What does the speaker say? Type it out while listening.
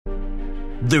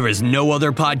There is no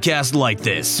other podcast like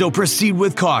this, so proceed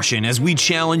with caution as we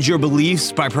challenge your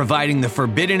beliefs by providing the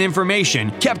forbidden information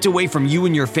kept away from you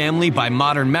and your family by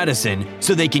modern medicine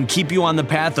so they can keep you on the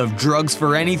path of drugs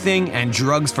for anything and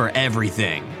drugs for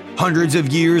everything. Hundreds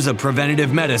of years of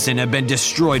preventative medicine have been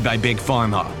destroyed by Big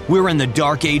Pharma. We're in the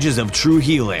dark ages of true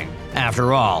healing.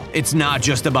 After all, it's not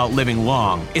just about living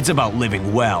long, it's about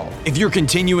living well. If your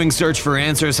continuing search for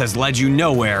answers has led you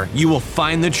nowhere, you will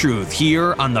find the truth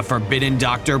here on the Forbidden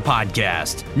Doctor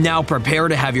podcast. Now prepare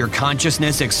to have your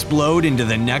consciousness explode into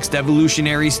the next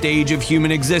evolutionary stage of human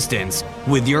existence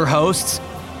with your hosts,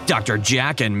 Dr.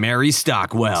 Jack and Mary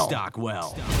Stockwell.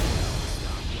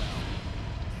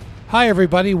 Hi,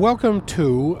 everybody. Welcome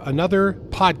to another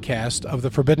podcast of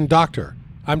the Forbidden Doctor.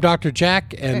 I'm Dr.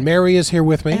 Jack, and Mary is here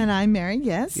with me. And I'm Mary,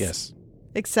 yes. Yes.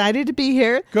 Excited to be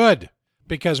here. Good,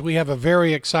 because we have a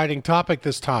very exciting topic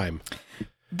this time.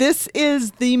 This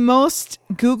is the most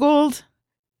Googled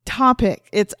topic.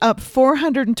 It's up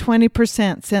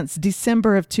 420% since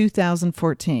December of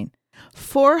 2014.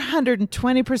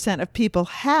 420% of people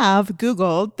have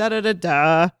Googled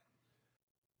da-da-da-da.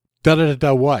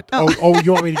 Da-da-da-da what? Oh,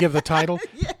 you want me to give the title?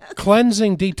 Yes.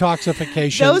 Cleansing,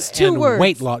 detoxification, Those two and words.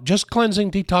 Weight loss. Just cleansing,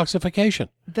 detoxification.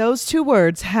 Those two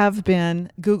words have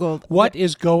been Googled. What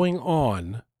is going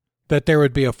on that there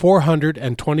would be a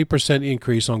 420%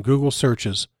 increase on Google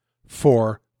searches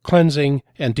for cleansing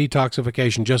and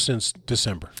detoxification just since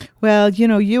December? Well,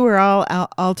 you were all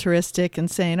altruistic and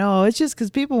saying, oh, it's just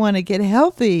because people want to get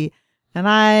healthy. And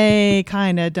I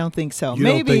kind of don't think so. You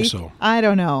don't think so? I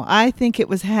don't know. I think it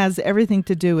has everything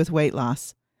to do with weight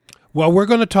loss. Well, we're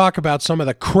going to talk about some of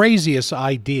the craziest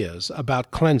ideas about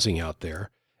cleansing out there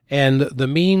and the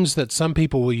means that some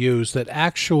people will use that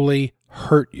actually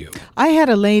hurt you. I had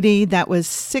a lady that was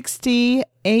 68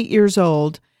 years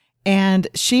old, and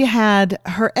she had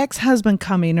her ex-husband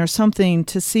coming or something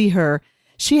to see her.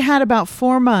 She had about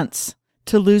 4 months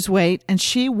to lose weight, and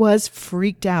she was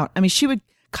freaked out. I mean, she would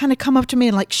kind of come up to me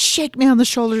and like shake me on the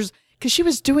shoulders because she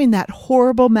was doing that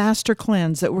horrible master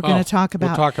cleanse that we're going to talk about.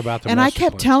 We'll talk about the And I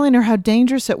kept telling her how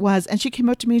dangerous it was. And she came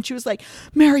up to me and she was like,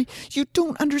 Mary, you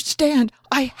don't understand.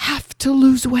 I have to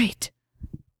lose weight.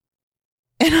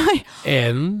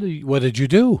 And what did you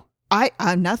do?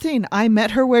 Nothing. I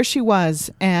met her where she was.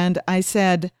 And I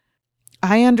said,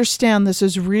 I understand this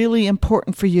is really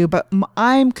important for you, but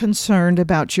I'm concerned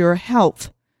about your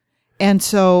health. And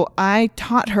so I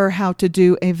taught her how to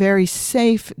do a very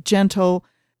safe, gentle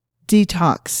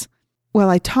detox. Well,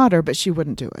 I taught her, but she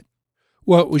wouldn't do it.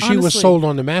 Well, she was sold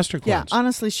on the master cleanse. Yeah,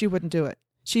 honestly, she wouldn't do it.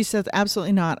 She said,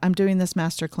 absolutely not. I'm doing this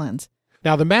master cleanse.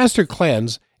 Now, the master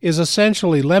cleanse is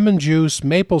essentially lemon juice,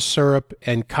 maple syrup,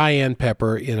 and cayenne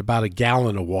pepper in about a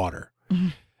gallon of water. Mm-hmm.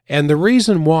 And the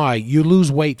reason why you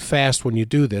lose weight fast when you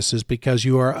do this is because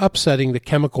you are upsetting the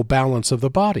chemical balance of the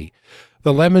body.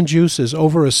 The lemon juice is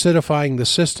over-acidifying the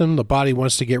system. The body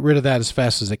wants to get rid of that as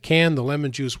fast as it can. The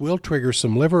lemon juice will trigger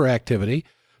some liver activity,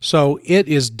 so it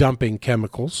is dumping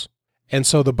chemicals. And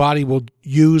so the body will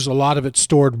use a lot of its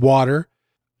stored water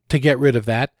to get rid of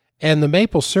that. And the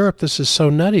maple syrup, this is so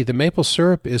nutty. The maple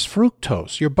syrup is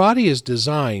fructose. Your body is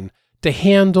designed to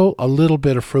handle a little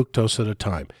bit of fructose at a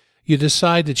time. You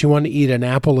decide that you want to eat an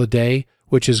apple a day,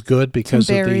 which is good because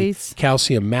of the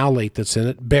calcium malate that's in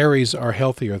it. Berries are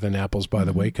healthier than apples, by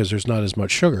the way, because there's not as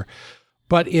much sugar.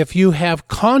 But if you have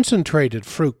concentrated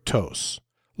fructose,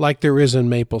 like there is in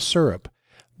maple syrup,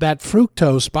 that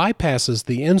fructose bypasses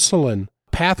the insulin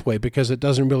pathway because it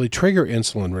doesn't really trigger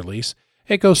insulin release.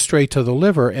 It goes straight to the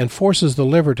liver and forces the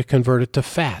liver to convert it to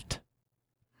fat.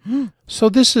 So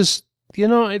this is,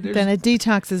 then it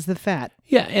detoxes the fat.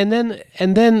 Yeah, and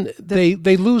then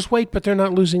they lose weight, but they're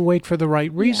not losing weight for the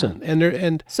right reason.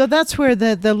 Yeah. So that's where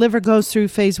the liver goes through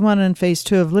phase 1 and phase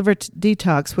 2 of liver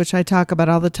detox, which I talk about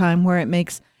all the time, where it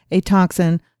makes a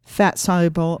toxin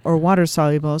fat-soluble or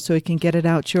water-soluble, so it can get it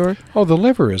out your the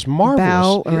liver is marvelous.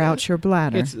 Bowel or out your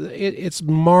bladder. It's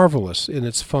marvelous in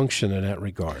its function in that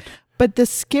regard. But the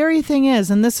scary thing is,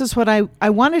 and this is what I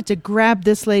wanted to grab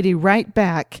this lady right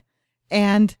back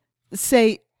and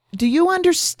say, do you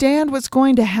understand what's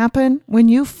going to happen when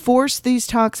you force these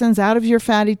toxins out of your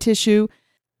fatty tissue?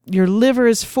 Your liver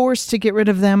is forced to get rid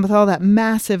of them with all that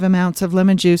massive amounts of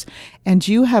lemon juice, and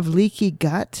you have leaky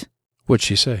gut? What'd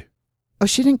she say? Oh,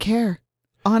 she didn't care.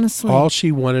 Honestly. All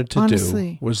she wanted to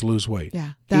do was lose weight.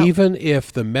 Yeah. Even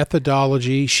if the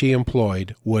methodology she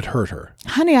employed would hurt her.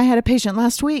 Honey, I had a patient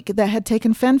last week that had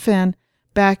taken fen-phen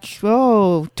back,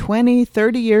 20,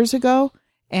 30 years ago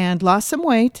and lost some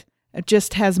weight. It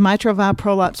just has mitral valve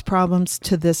prolapse problems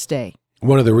to this day.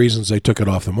 One of the reasons they took it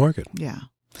off the market. Yeah.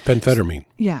 Phenphetamine.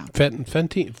 Yeah.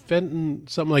 Fenton,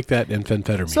 something like that, and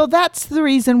phenphetamine. So that's the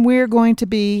reason we're going to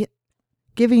be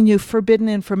giving you forbidden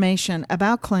information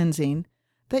about cleansing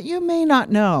that you may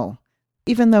not know,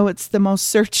 even though it's the most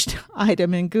searched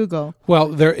item in Google. Well,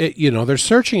 they're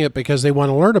searching it because they want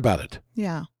to learn about it.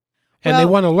 Yeah. And they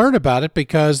want to learn about it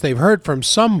because they've heard from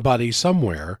somebody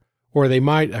somewhere, or they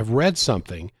might have read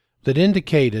something that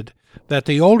indicated that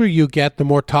the older you get, the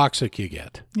more toxic you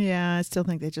get. Yeah, I still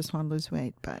think they just want to lose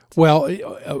weight, but... Well,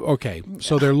 okay,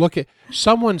 so they're looking...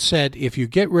 Someone said if you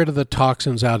get rid of the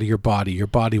toxins out of your body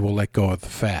will let go of the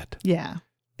fat. Yeah,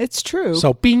 it's true.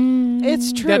 So, bing!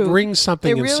 It's true. That rings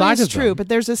something inside of them. It really is true, but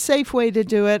there's a safe way to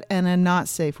do it and a not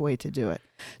safe way to do it.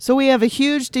 So we have a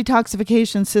huge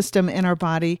detoxification system in our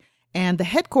body, and the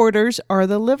headquarters are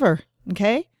the liver,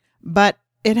 okay? But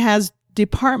it has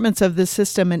departments of the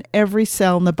system in every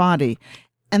cell in the body.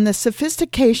 And the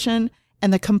sophistication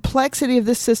and the complexity of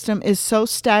the system is so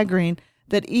staggering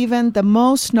that even the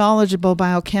most knowledgeable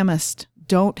biochemists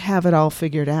don't have it all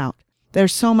figured out.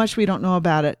 There's so much we don't know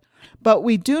about it. But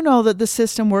we do know that the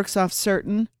system works off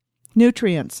certain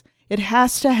nutrients. It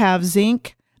has to have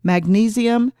zinc,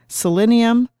 magnesium,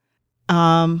 selenium,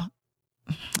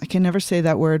 I can never say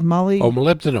that word.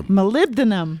 Molybdenum.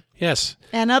 Molybdenum. Yes.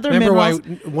 And other Remember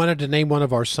minerals. I wanted to name one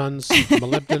of our sons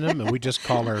molybdenum, and we just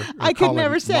call her I could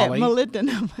never say it.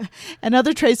 Molybdenum. And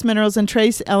other trace minerals and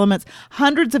trace elements,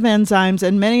 hundreds of enzymes,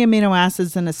 and many amino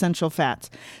acids and essential fats.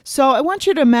 So I want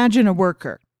you to imagine a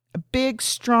worker, a big,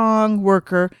 strong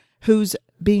worker who's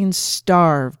being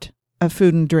starved of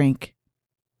food and drink.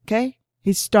 Okay?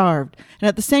 He's starved. And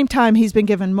at the same time, he's been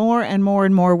given more and more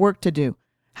and more work to do.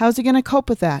 How's he going to cope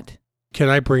with that? Can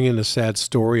I bring in a sad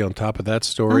story on top of that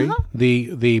story?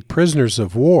 The prisoners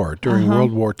of war during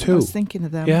World War II. I was thinking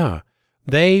of them. Yeah.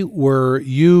 They were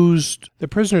used, the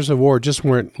prisoners of war just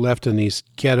weren't left in these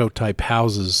ghetto-type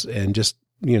houses and just,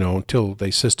 until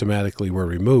they systematically were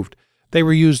removed. They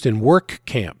were used in work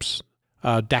camps.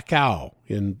 Dachau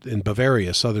in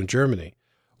Bavaria, southern Germany,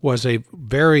 was a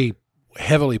very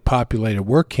heavily populated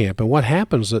work camp. And what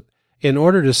happens that in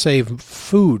order to save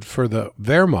food for the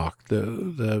Wehrmacht,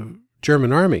 the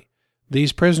German army,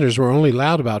 these prisoners were only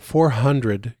allowed about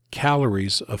 400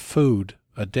 calories of food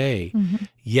a day,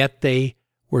 yet they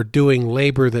were doing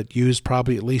labor that used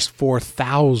probably at least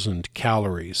 4,000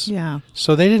 calories. Yeah.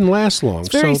 So they didn't last long. It's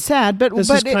very sad, but this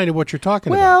is kind of what you're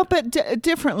talking about. Well, but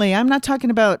differently. I'm not talking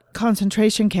about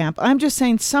concentration camp. I'm just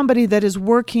saying somebody that is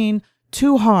working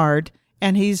too hard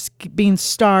and he's being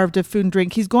starved of food and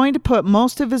drink. He's going to put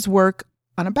most of his work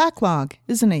on a backlog,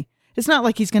 isn't he? It's not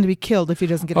like he's going to be killed if he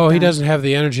doesn't get it done. He doesn't have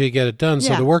the energy to get it done,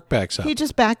 so the work backs up. He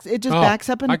just backs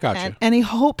up and he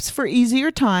hopes for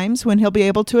easier times when he'll be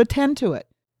able to attend to it.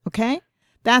 Okay?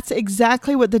 That's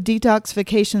exactly what the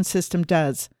detoxification system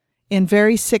does in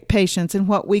very sick patients and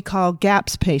what we call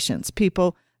GAPS patients,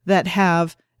 people that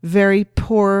have very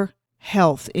poor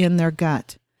health in their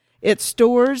gut. It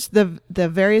stores the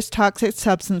various toxic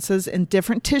substances in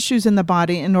different tissues in the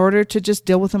body in order to just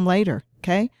deal with them later.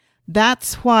 Okay?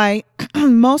 That's why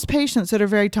most patients that are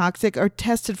very toxic are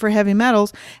tested for heavy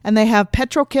metals, and they have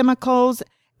petrochemicals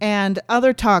and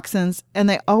other toxins, and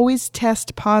they always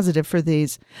test positive for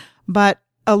these. But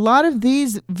a lot of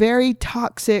these very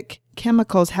toxic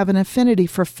chemicals have an affinity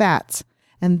for fats,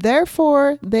 and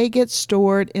therefore they get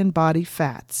stored in body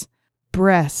fats.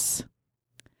 Breasts,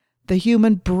 the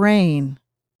human brain.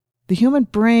 The human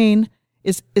brain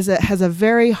has a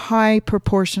very high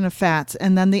proportion of fats,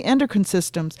 and then the endocrine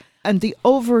systems and the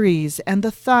ovaries and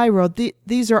the thyroid.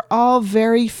 These are all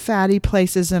very fatty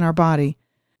places in our body.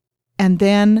 And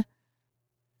then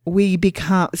we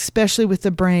become, especially with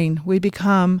the brain, we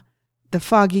become the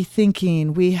foggy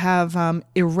thinking. We have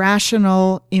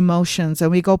irrational emotions,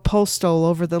 and we go postal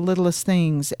over the littlest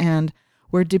things, and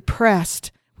we're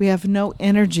depressed. We have no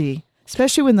energy,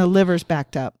 especially when the liver's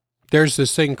backed up. There's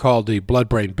this thing called the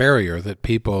blood-brain barrier that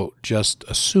people just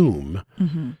assume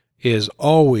is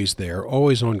always there,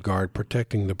 always on guard,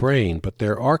 protecting the brain. But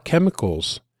there are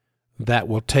chemicals that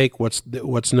will take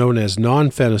what's known as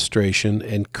non-fenestration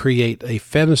and create a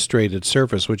fenestrated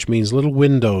surface, which means little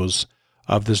windows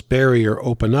of this barrier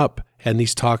open up, and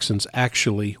these toxins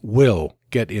actually will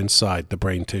get inside the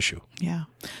brain tissue. Yeah.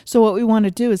 So what we want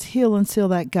to do is heal and seal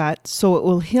that gut, so it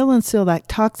will heal and seal that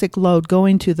toxic load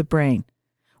going to the brain.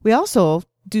 We also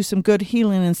do some good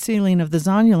healing and sealing of the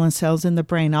zonulin cells in the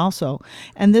brain also,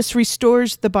 and this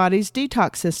restores the body's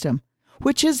detox system,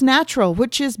 which is natural,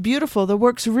 which is beautiful, that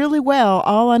works really well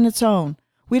all on its own.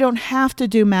 We don't have to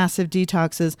do massive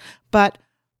detoxes, but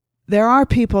there are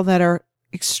people that are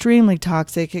extremely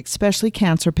toxic, especially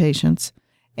cancer patients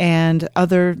and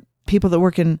other people that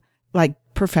work in like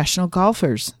professional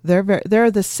golfers.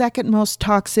 They're the second most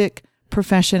toxic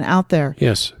profession out there.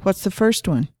 Yes. What's the first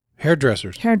one?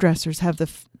 Hairdressers. Hairdressers have the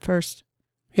first.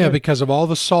 Yeah, because of all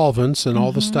the solvents and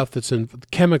all the stuff that's in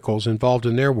chemicals involved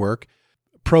in their work.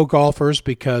 Pro golfers,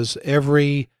 because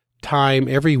every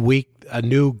week, a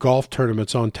new golf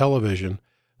tournament's on television.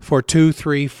 For 2,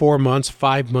 3, 4 months,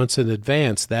 5 months in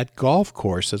advance, that golf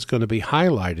course that's going to be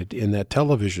highlighted in that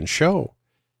television show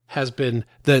has been,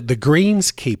 the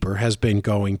greenskeeper has been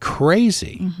going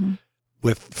crazy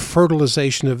with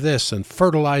fertilization of this and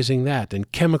fertilizing that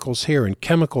and chemicals here and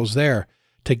chemicals there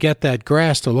to get that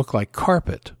grass to look like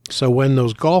carpet. So when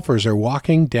those golfers are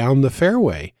walking down the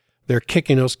fairway, they're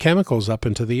kicking those chemicals up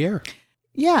into the air.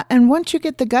 Yeah, and once you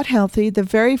get the gut healthy, the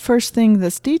very first thing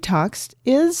that's detoxed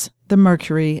is the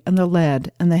mercury and the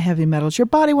lead and the heavy metals. Your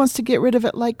body wants to get rid of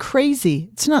it like crazy.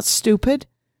 It's not stupid.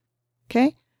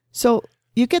 Okay? So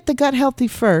you get the gut healthy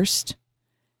first,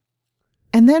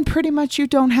 and then pretty much you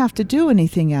don't have to do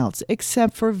anything else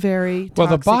except for very toxic Well,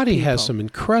 the body people. has some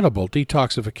incredible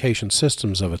detoxification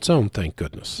systems of its own, thank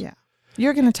goodness. Yeah.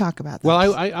 You're going to talk about that.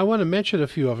 Well, I want to mention a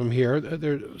few of them here.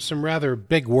 There are some rather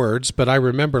big words, but I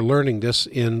remember learning this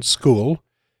in school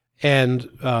and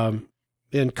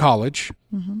in college.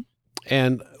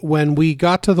 And when we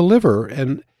got to the liver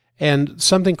and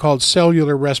something called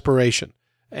cellular respiration,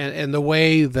 and the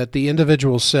way that the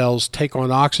individual cells take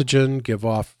on oxygen, give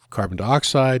off carbon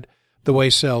dioxide, the way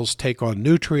cells take on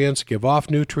nutrients, give off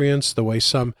nutrients, the way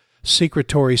some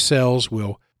secretory cells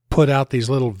will put out these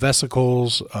little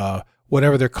vesicles,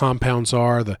 whatever their compounds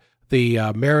are, the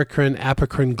merocrine,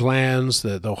 apocrine glands,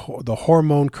 the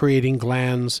hormone-creating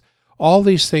glands, all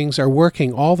these things are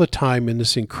working all the time in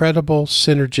this incredible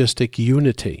synergistic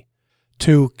unity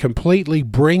to completely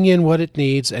bring in what it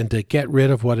needs and to get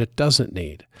rid of what it doesn't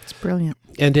need. It's brilliant.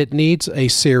 And it needs a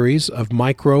series of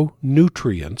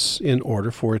micronutrients in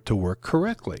order for it to work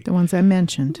correctly. The ones I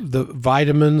mentioned. The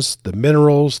vitamins, the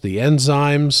minerals, the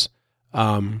enzymes,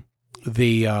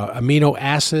 the amino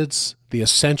acids, the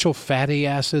essential fatty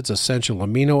acids, essential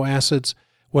amino acids.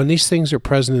 When these things are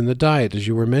present in the diet, as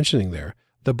you were mentioning there,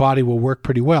 the body will work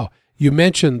pretty well. You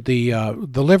mentioned the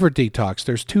liver detox.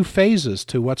 There's 2 phases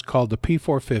to what's called the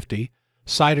P450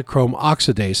 cytochrome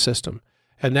oxidase system.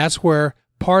 And that's where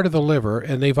part of the liver,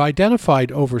 and they've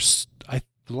identified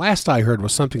last I heard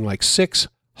was something like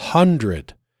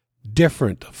 600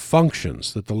 different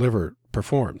functions that the liver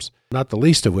performs, not the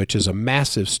least of which is a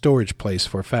massive storage place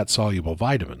for fat-soluble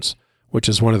vitamins, which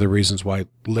is one of the reasons why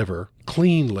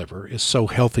clean liver, is so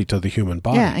healthy to the human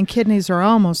body. Yeah, and kidneys are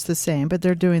almost the same, but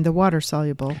they're doing the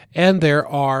water-soluble. And there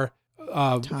are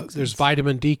there's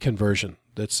vitamin D conversion.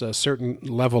 That's a certain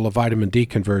level of vitamin D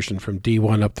conversion from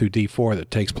D1 up through D4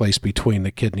 that takes place between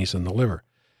the kidneys and the liver.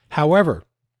 However,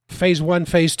 phase 1,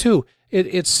 phase 2,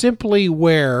 it's simply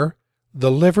where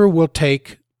the liver will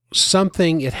take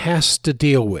something it has to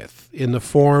deal with in the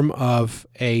form of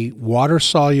a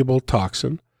water-soluble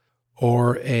toxin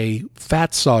or a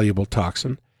fat-soluble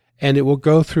toxin, and it will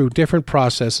go through different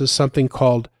processes, something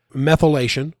called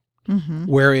methylation,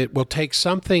 where it will take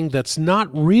something that's not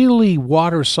really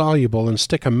water-soluble and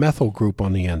stick a methyl group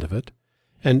on the end of it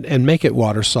and make it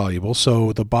water-soluble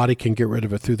so the body can get rid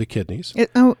of it through the kidneys.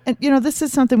 This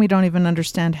is something we don't even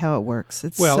understand how it works.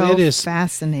 It is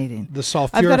fascinating. The sulfurification.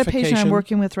 I've got a patient I'm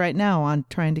working with right now on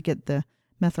trying to get the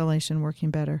methylation working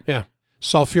better. Yeah.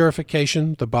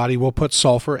 Sulfurification, the body will put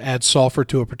sulfur, add sulfur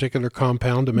to a particular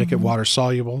compound to make it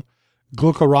water-soluble.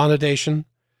 Glucuronidation,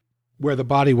 where the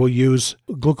body will use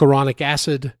glucuronic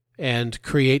acid and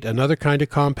create another kind of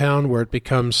compound where it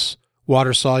becomes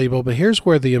water-soluble. But here's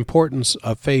where the importance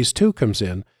of phase 2 comes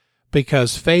in,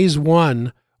 because phase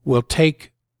 1 will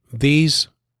take these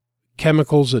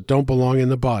chemicals that don't belong in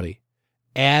the body,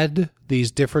 add these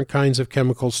different kinds of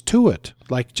chemicals to it,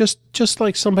 like just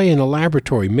like somebody in a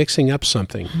laboratory mixing up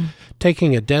something,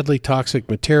 taking a deadly toxic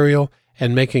material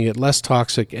and making it less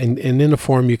toxic, and in a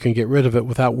form you can get rid of it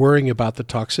without worrying about the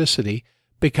toxicity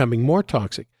becoming more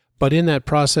toxic. But in that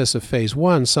process of phase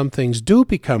 1, some things do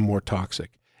become more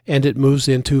toxic, and it moves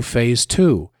into phase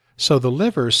 2. So the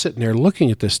liver is sitting there looking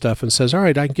at this stuff and says, all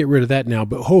right, I can get rid of that now,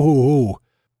 but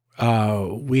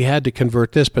we had to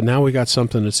convert this, but now we got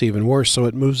something that's even worse. So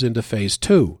it moves into phase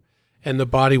 2, and the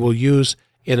body will use,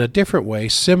 in a different way,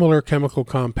 similar chemical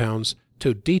compounds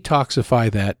to detoxify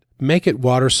that, make it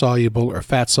water-soluble or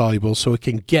fat-soluble so it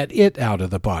can get it out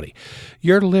of the body.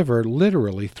 Your liver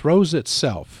literally throws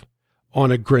itself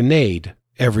on a grenade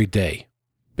every day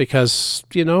because,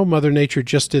 Mother Nature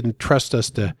just didn't trust us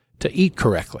to eat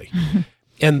correctly.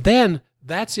 And then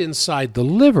that's inside the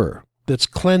liver that's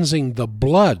cleansing the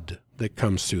blood that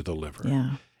comes through the liver.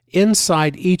 Yeah.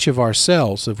 Inside each of our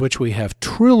cells, of which we have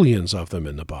trillions of them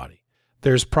in the body,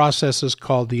 there's processes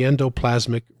called the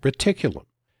endoplasmic reticulum.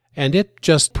 And it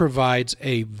just provides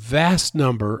a vast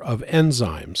number of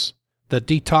enzymes that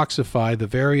detoxify the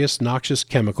various noxious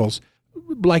chemicals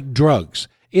like drugs.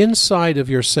 Inside of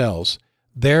your cells,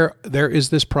 there is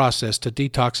this process to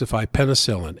detoxify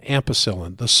penicillin,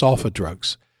 ampicillin, the sulfa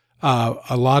drugs,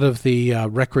 a lot of the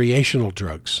recreational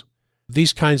drugs.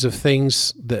 These kinds of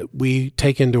things that we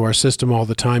take into our system all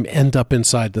the time end up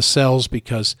inside the cells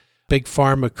because Big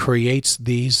Pharma creates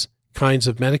these kinds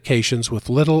of medications with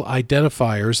little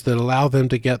identifiers that allow them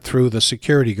to get through the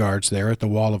security guards there at the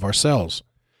wall of our cells.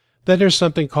 Then there's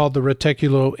something called the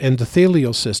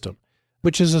reticuloendothelial system,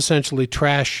 which is essentially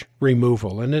trash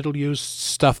removal, and it'll use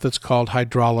stuff that's called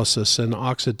hydrolysis and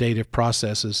oxidative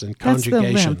processes and conjugation.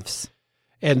 That's the lymphs.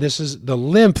 And the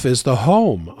lymph is the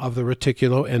home of the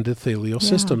reticuloendothelial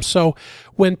system. So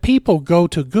when people go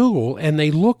to Google and they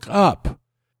look up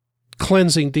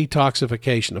cleansing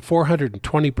detoxification, a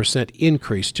 420%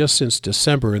 increase just since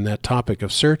December in that topic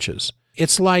of searches,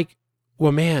 it's like,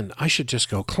 well, man, I should just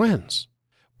go cleanse.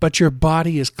 But your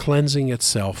body is cleansing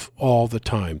itself all the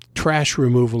time. Trash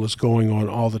removal is going on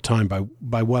all the time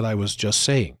by what I was just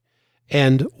saying.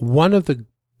 And one of the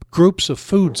groups of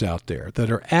foods out there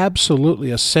that are absolutely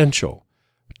essential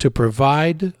to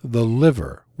provide the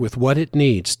liver with what it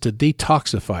needs to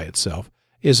detoxify itself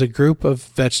is a group of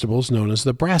vegetables known as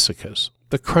the brassicas,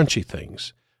 the crunchy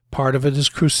things. Part of it is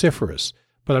cruciferous,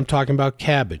 but I'm talking about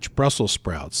cabbage, Brussels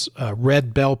sprouts,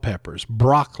 red bell peppers,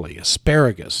 broccoli,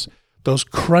 asparagus. Those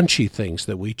crunchy things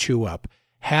that we chew up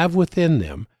have within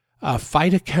them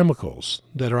phytochemicals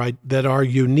that are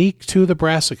unique to the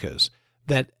brassicas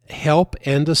that help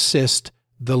and assist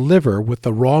the liver with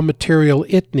the raw material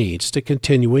it needs to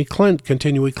continually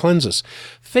cleanse us.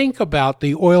 Think about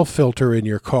the oil filter in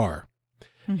your car.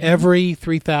 Mm-hmm. Every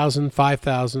 3,000,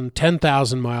 5,000,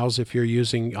 10,000 miles if you're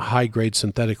using a high-grade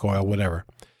synthetic oil, whatever.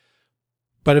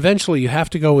 But eventually you have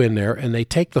to go in there and they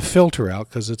take the filter out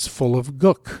because it's full of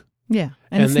gook. Yeah,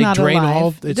 and it's they not drain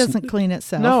alive. It doesn't clean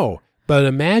itself. No, but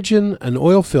imagine an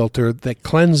oil filter that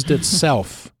cleansed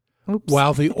itself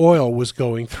while the oil was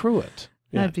going through it.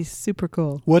 Yeah. That'd be super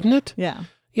cool. Wouldn't it? Yeah.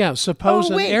 Yeah, suppose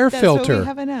an air that's filter. What we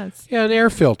have announced. Yeah, an air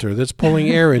filter that's pulling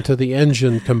air into the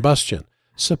engine combustion.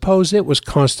 Suppose it was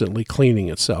constantly cleaning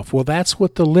itself. Well, that's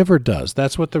what the liver does.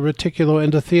 That's what the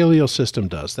reticuloendothelial system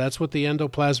does. That's what the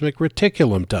endoplasmic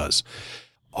reticulum does.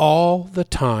 All the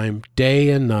time, day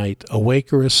and night,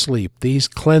 awake or asleep, these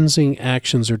cleansing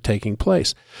actions are taking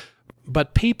place.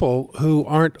 But people who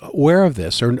aren't aware of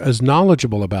this or as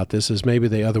knowledgeable about this as maybe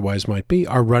they otherwise might be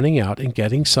are running out and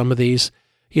getting some of these,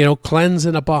 cleanse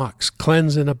in a box,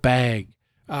 cleanse in a bag.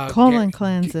 Colon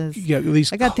cleanses.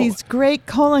 I got these great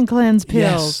colon cleanse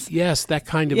pills. Yes, that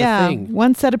kind of a thing.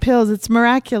 One set of pills. It's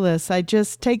miraculous. I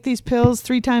just take these pills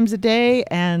 3 times a day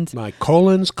and my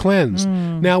colon's cleansed.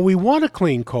 Now, we want a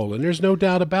clean colon. There's no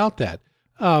doubt about that.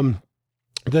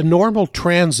 The normal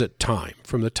transit time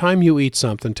from the time you eat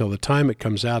something till the time it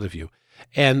comes out of you.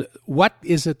 And what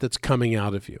is it that's coming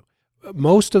out of you?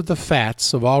 Most of the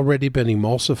fats have already been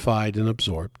emulsified and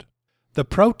absorbed. The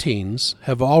proteins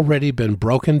have already been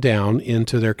broken down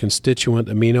into their constituent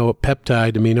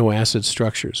amino acid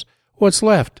structures. What's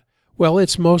left? Well,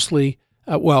 it's mostly,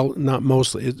 not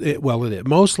mostly,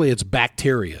 mostly it's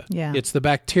bacteria. Yeah. It's the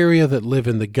bacteria that live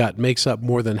in the gut, makes up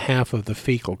more than half of the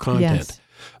fecal content. Yes.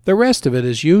 The rest of it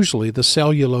is usually the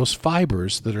cellulose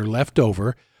fibers that are left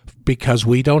over because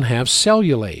we don't have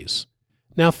cellulase.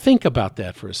 Now think about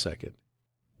that for a second.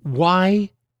 Why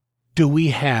do we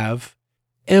have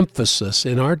emphasis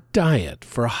in our diet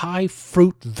for high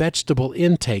fruit vegetable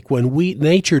intake when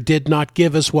nature did not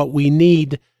give us what we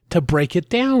need to break it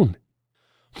down?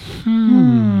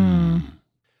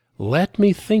 Let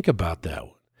me think about that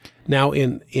one. Now,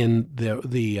 in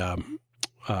the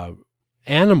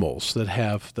animals that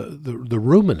have the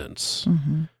ruminants,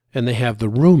 and they have the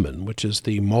rumen, which is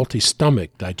the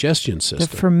multi-stomach digestion system.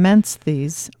 That ferments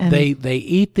these. And they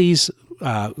eat these.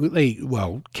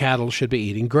 Cattle should be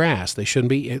eating grass. They should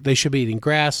be eating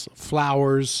grass,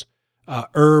 flowers,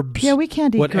 herbs. Yeah, we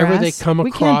can't eat whatever grass. They come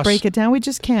across. We can't break it down. We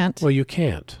just can't. Well, you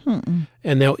can't.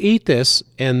 And they'll eat this,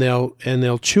 and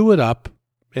they'll chew it up.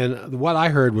 And what I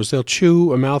heard was they'll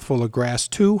chew a mouthful of grass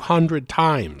 200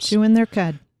 times. Chewing their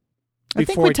cud. I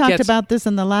think we talked about this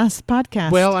in the last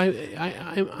podcast. Well,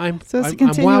 I'm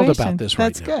wild about this right now.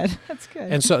 That's good. That's good.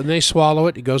 And so they swallow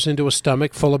it. It goes into a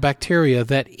stomach full of bacteria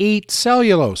that eat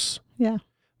cellulose. Yeah.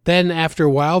 Then after a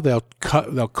while, they'll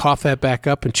cough that back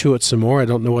up and chew it some more. I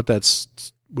don't know what that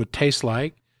would taste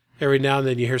like. Every now and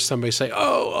then you hear somebody say,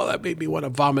 oh, that made me want to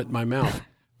vomit in my mouth.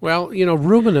 Well,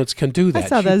 ruminants can do that. I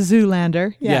saw that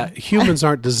Zoolander. Yeah, humans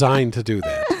aren't designed to do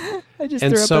that. I just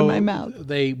threw up in my mouth.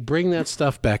 They bring that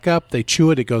stuff back up, they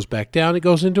chew it, it goes back down, it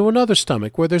goes into another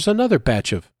stomach where there's another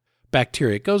batch of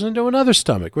bacteria. It goes into another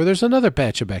stomach where there's another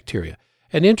batch of bacteria.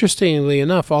 And interestingly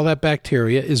enough, all that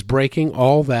bacteria is breaking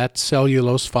all that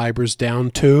cellulose fibers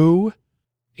down to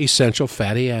essential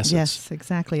fatty acids. Yes,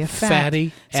 exactly. A fat.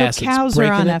 Fatty acids. So cows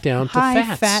breaking are on it down a to fats.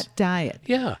 high-fat diet.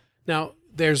 Yeah. Now,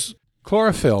 there's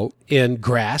chlorophyll in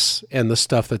grass and the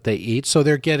stuff that they eat, so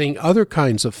they're getting other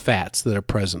kinds of fats that are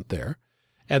present there.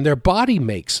 And their body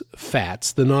makes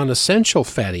fats, the non-essential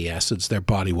fatty acids their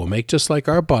body will make, just like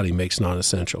our body makes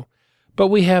non-essential. But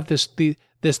we have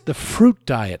the fruit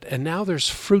diet, and now there's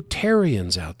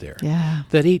fruitarians out there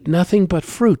that eat nothing but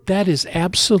fruit. That is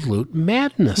absolute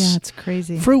madness. Yeah, it's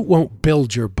crazy. Fruit won't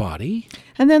build your body.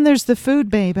 And then there's the food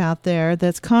babe out there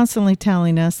that's constantly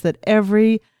telling us that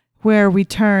everywhere we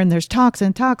turn, there's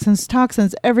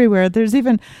toxins everywhere. There's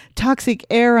even toxic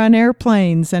air on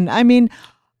airplanes. And I mean,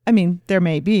 there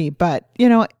may be, but,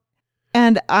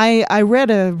 and I read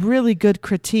a really good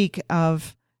critique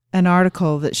of an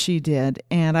article that she did,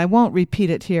 and I won't repeat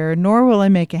it here, nor will I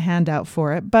make a handout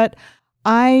for it, but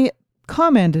I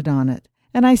commented on it.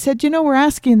 And I said, we're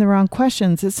asking the wrong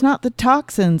questions. It's not the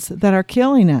toxins that are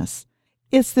killing us.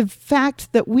 It's the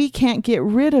fact that we can't get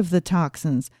rid of the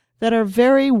toxins, that our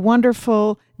very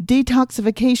wonderful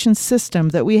detoxification system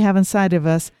that we have inside of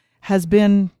us has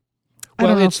been...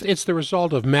 it's the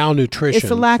result of malnutrition. It's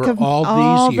the lack of all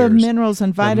these the years. minerals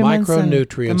and vitamins, the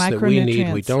micronutrients that we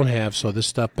need, we don't have, so this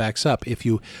stuff backs up.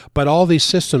 But all these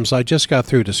systems I just got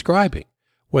through describing,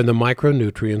 when the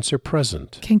micronutrients are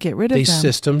present, can get rid of these them.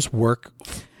 systems work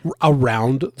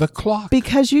around the clock.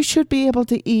 Because you should be able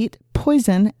to eat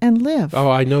poison and live. Oh,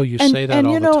 I know you say that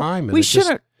all the time.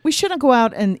 And we shouldn't go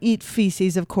out and eat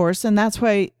feces, of course, and that's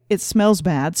why it smells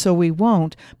bad, so we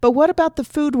won't. But what about the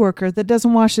food worker that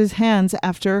doesn't wash his hands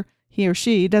after he or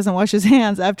she doesn't wash his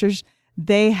hands after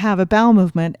they have a bowel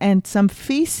movement, and some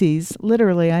feces,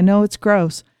 literally, I know it's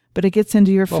gross, but it gets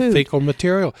into your food. Fecal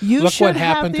material. Look what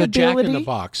happened to Jack in the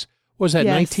Box. Was that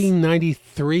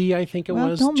 1993, I think it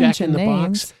was? Don't Jack in the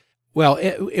names. Box. Well,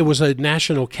 it was a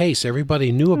national case.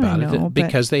 Everybody knew about it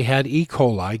because they had E.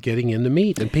 coli getting into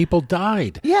meat, and people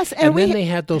died. Yes, and then they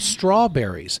had those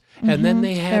strawberries, and then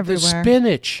they had the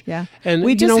spinach. Yeah, and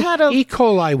we just had E.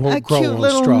 coli won't grow on strawberries. A cute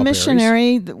little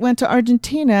missionary that went to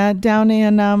Argentina down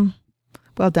in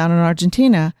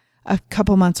Argentina a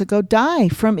couple months ago,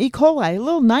 died from E. coli. A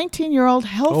little 19-year-old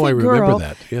healthy girl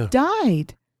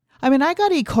died. I mean, I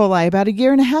got E. coli about a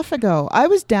year and a half ago. I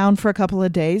was down for a couple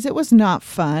of days. It was not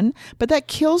fun, but that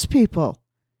kills people.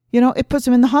 It puts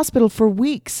them in the hospital for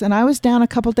weeks, and I was down a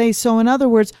couple of days. So in other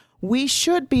words, we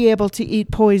should be able to eat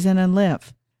poison and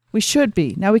live. We should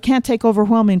be. Now, we can't take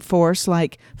overwhelming force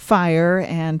like fire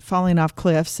and falling off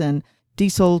cliffs and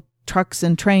diesel trucks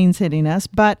and trains hitting us,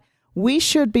 but we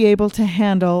should be able to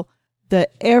handle the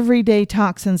everyday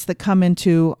toxins that come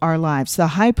into our lives, the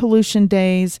high pollution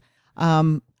days,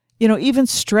 even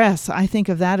stress, I think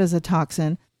of that as a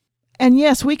toxin. And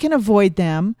yes, we can avoid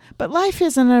them, but life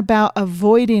isn't about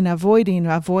avoiding.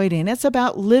 It's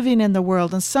about living in the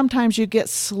world. And sometimes you get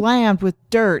slammed with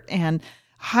dirt and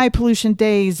high pollution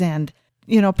days and,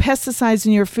 pesticides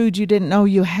in your food you didn't know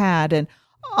you had and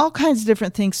all kinds of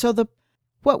different things. So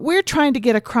what we're trying to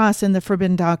get across in the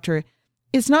Forbidden Doctor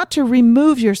is not to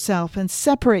remove yourself and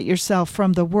separate yourself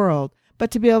from the world, but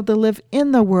to be able to live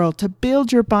in the world, to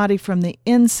build your body from the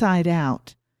inside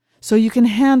out so you can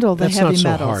handle the heavy metals.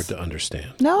 That's not so hard to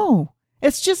understand. No,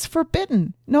 it's just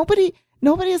forbidden. Nobody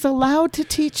is allowed to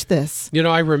teach this.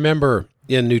 I remember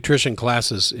in nutrition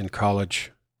classes in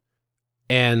college,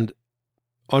 and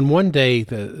on one day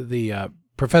the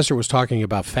professor was talking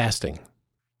about fasting,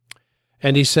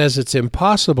 and he says it's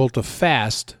impossible to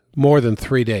fast more than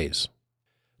 3 days,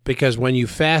 because when you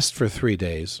fast for 3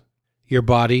 days, your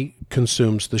body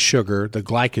consumes the sugar, the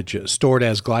glycogen, stored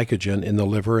as glycogen in the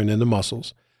liver and in the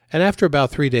muscles. And after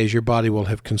about 3 days, your body will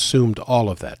have consumed all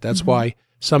of that. That's why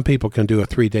some people can do a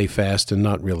 3-day fast and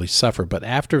not really suffer. But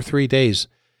after 3 days,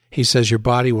 he says your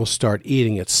body will start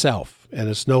eating itself, and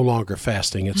it's no longer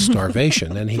fasting, it's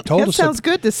starvation. And he told us... That sounds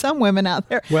good to some women out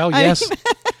there. Well, yes.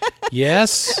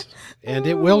 Yes. And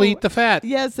it will eat the fat.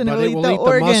 Yes, and it will eat the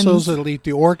organs. muscles, it'll eat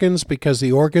the organs, because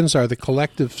the organs are the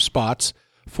collective spots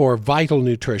for vital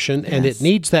nutrition, and it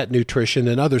needs that nutrition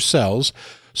in other cells,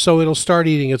 so it'll start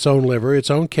eating its own liver,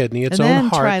 its own kidney, its own heart.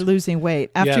 And then try losing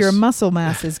weight after your muscle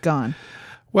mass is gone.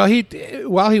 Well,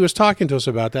 while he was talking to us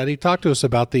about that, he talked to us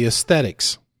about the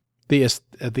aesthetics, the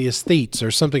aesthetes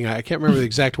or something. I can't remember the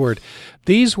exact word.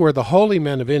 These were the holy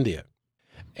men of India.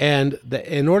 And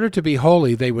in order to be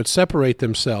holy, they would separate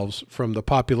themselves from the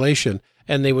population,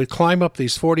 and they would climb up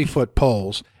these 40-foot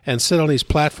poles and sit on these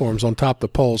platforms on top of the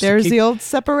poles. There's the old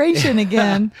separation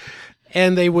again.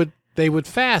 And they would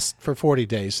fast for 40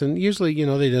 days. And usually,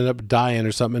 they'd end up dying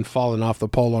or something and falling off the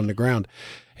pole on the ground.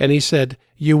 And he said,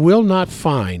 you will not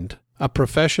find a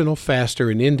professional faster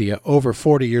in India over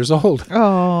 40 years old.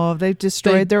 Oh, they've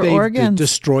destroyed their organs. They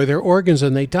destroy their organs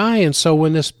and they die. And so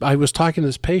I was talking to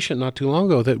this patient not too long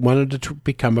ago that wanted to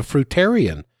become a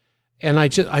fruitarian. And I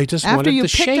just wanted to shake him. After you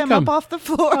picked him up off the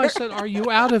floor. I said, are you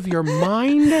out of your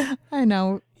mind? I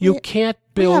know. You can't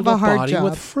build a body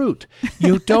with fruit.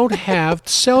 You don't have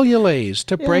cellulase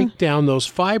to break down those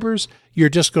fibers. You're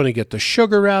just going to get the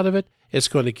sugar out of it. It's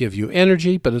going to give you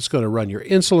energy, but it's going to run your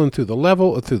insulin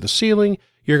through the ceiling.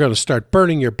 You're going to start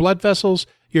burning your blood vessels.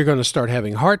 You're going to start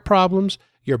having heart problems.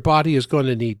 Your body is going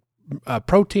to need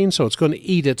protein, so it's going to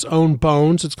eat its own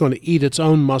bones. It's going to eat its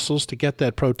own muscles to get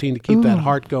that protein to keep that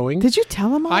heart going. Did you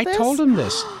tell him all this? I told him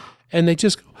this. And they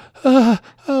just go,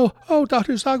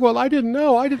 Dr. Stockwell, I didn't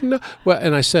know. Well,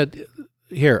 and I said,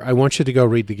 here, I want you to go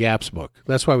read the GAPS book.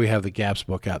 That's why we have the GAPS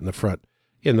book out in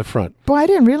the front. Boy, I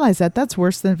didn't realize that. That's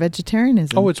worse than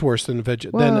vegetarianism. Oh, it's worse than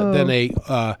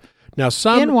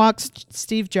now in walks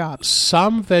Steve Jobs.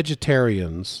 Some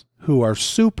vegetarians who are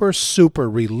super, super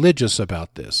religious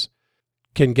about this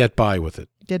can get by with it.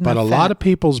 But a lot of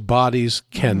people's bodies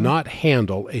cannot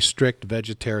handle a strict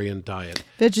vegetarian diet.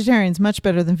 Vegetarian's much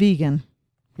better than vegan.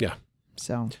 Yeah.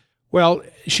 So. Well,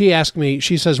 she asked me,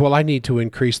 she says, well, I need to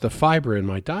increase the fiber in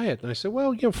my diet. And I said,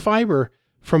 well, fiber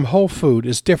from whole food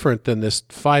is different than this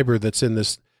fiber that's in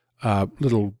this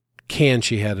little can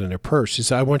she had in her purse. She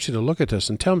said, I want you to look at this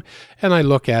and tell me. And I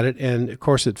look at it, and of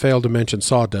course it failed to mention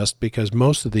sawdust because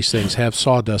most of these things have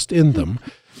sawdust in them.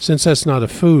 Since that's not a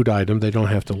food item, they don't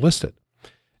have to list it.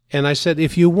 And I said,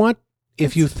 if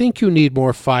you think you need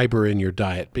more fiber in your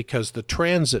diet because the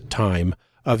transit time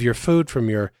of your food from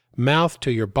your mouth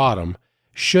to your bottom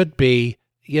should be,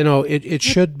 it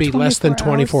should be less than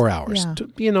 24 hours.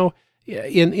 Yeah.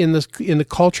 In the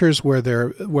cultures where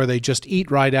they just eat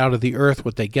right out of the earth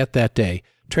what they get that day,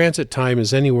 transit time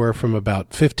is anywhere from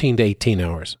about 15 to 18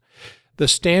 hours. The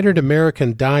standard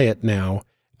American diet now,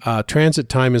 transit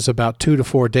time is about 2 to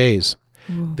 4 days.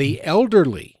 Ooh. The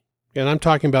elderly, and I'm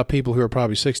talking about people who are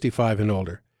probably 65 and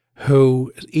older,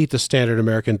 who eat the standard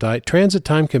American diet, transit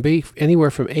time can be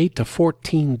anywhere from 8 to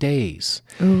 14 days.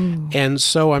 Ooh. And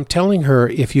so I'm telling her,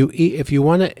 if you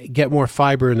want to get more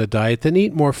fiber in the diet, then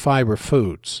eat more fiber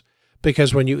foods.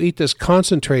 Because when you eat this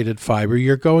concentrated fiber,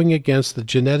 you're going against the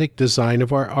genetic design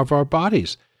of our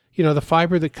bodies. The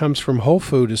fiber that comes from whole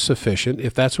food is sufficient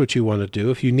if that's what you want to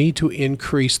do. If you need to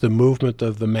increase the movement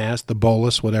of the mass, the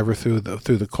bolus, whatever, through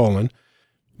the colon,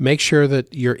 make sure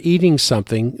that you're eating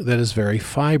something that is very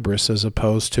fibrous as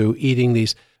opposed to eating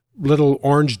these little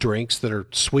orange drinks that are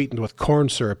sweetened with corn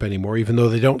syrup anymore, even though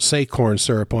they don't say corn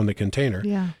syrup on the container.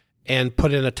 Yeah. And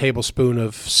put in a tablespoon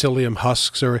of psyllium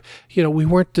husks we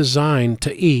weren't designed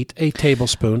to eat a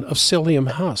tablespoon of psyllium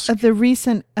husks. At the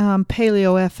recent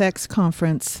Paleo FX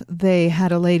conference, they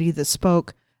had a lady that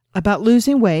spoke about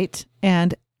losing weight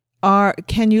and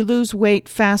can you lose weight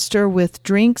faster with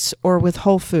drinks or with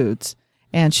whole foods?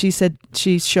 And she said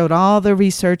she showed all the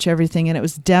research, everything, and it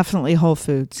was definitely whole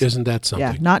foods. Isn't that something?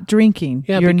 Yeah, not drinking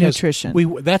your nutrition.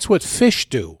 That's what fish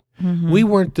do. Mm-hmm. We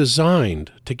weren't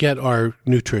designed to get our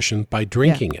nutrition by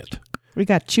drinking it. We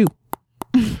got chew.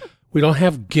 We don't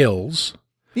have gills.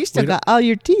 You still got all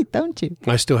your teeth, don't you?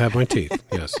 I still have my teeth,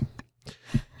 yes.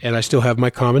 And I still have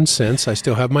my common sense. I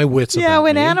still have my wits about me. Yeah,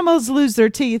 when animals lose their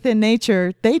teeth in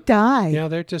nature, they die. Yeah,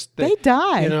 they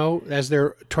die. As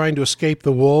they're trying to escape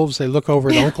the wolves, they look over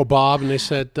at Uncle Bob and they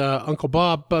said, Uncle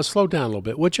Bob, slow down a little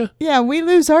bit, would you? Yeah, we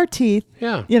lose our teeth.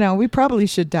 Yeah. We probably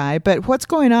should die. But what's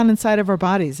going on inside of our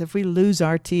bodies if we lose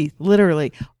our teeth?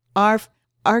 Literally, our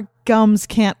gums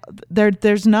can't,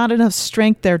 there's not enough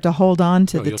strength there to hold on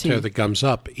to the teeth. You'll tear the gums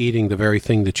up eating the very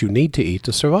thing that you need to eat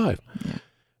to survive. Yeah.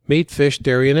 Meat, fish,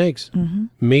 dairy, and eggs. Mm-hmm.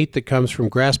 Meat that comes from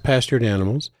grass-pastured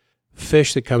animals.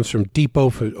 Fish that comes from deep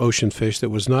ocean fish that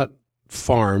was not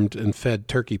farmed and fed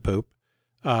turkey poop.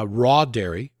 Raw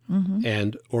dairy,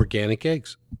 and organic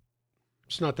eggs.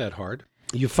 It's not that hard.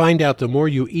 You find out the more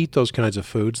you eat those kinds of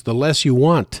foods, the less you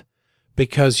want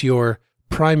because your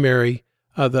primary,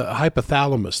 the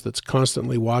hypothalamus that's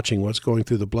constantly watching what's going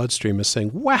through the bloodstream is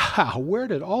saying, wow, where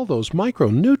did all those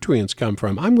micronutrients come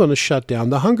from? I'm going to shut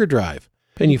down the hunger drive.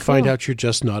 And you find out you're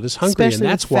just not as hungry, especially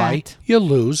and that's why you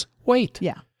lose weight.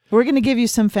 Yeah. We're going to give you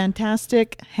some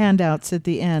fantastic handouts at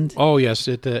the end. Oh, yes.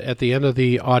 At the end of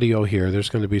the audio here, there's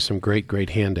going to be some great,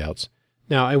 great handouts.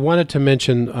 Now, I wanted to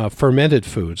mention fermented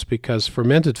foods, because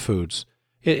fermented foods,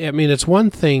 it's one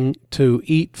thing to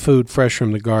eat food fresh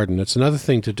from the garden. It's another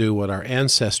thing to do what our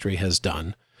ancestry has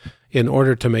done in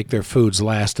order to make their foods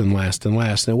last and last and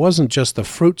last. And it wasn't just the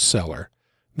fruit cellar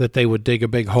that they would dig a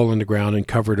big hole in the ground and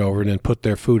cover it over and then put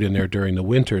their food in there during the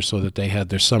winter so that they had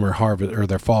their summer harvest or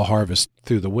their fall harvest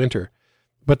through the winter.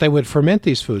 But they would ferment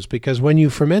these foods, because when you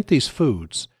ferment these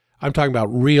foods, I'm talking about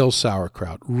real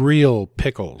sauerkraut, real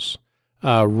pickles,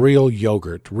 real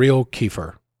yogurt, real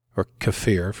kefir, or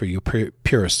kefir for you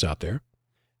purists out there.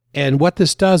 And what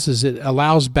this does is it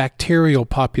allows bacterial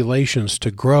populations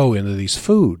to grow into these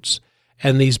foods.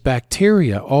 And these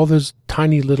bacteria, all those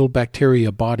tiny little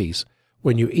bacteria bodies,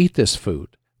 when you eat this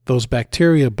food, those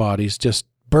bacteria bodies just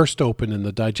burst open in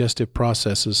the digestive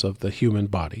processes of the human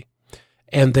body.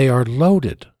 And they are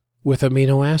loaded with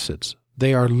amino acids.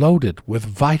 They are loaded with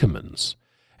vitamins.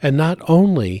 And not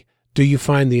only do you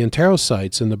find the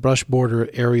enterocytes in the brush border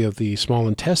area of the small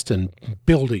intestine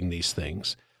building these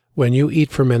things, when you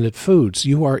eat fermented foods,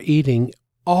 you are eating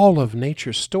all of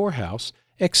nature's storehouse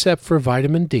except for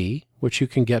vitamin D, which you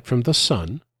can get from the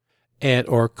sun,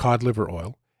 or cod liver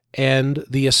oil, and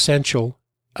the essential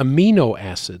amino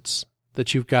acids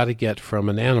that you've got to get from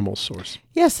an animal source.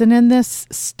 Yes, and in this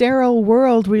sterile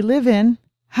world we live in,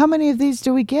 how many of these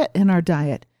do we get in our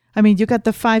diet? I mean, you got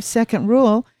the 5-second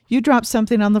rule. You dropped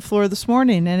something on the floor this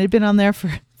morning, and it had been on there for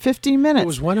 15 minutes. It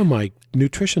was one of my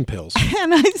nutrition pills.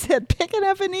 And I said, pick it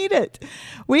up and eat it.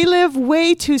 We live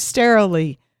way too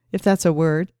sterilely, if that's a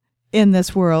word, in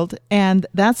this world. And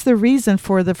that's the reason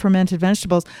for the fermented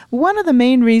vegetables. One of the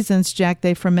main reasons, Jack,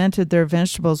 they fermented their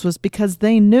vegetables was because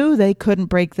they knew they couldn't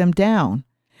break them down.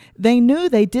 They knew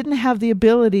they didn't have the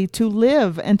ability to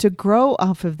live and to grow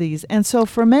off of these. And so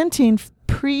fermenting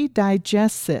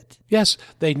pre-digests it. Yes,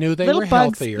 they knew they were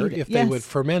healthier if they would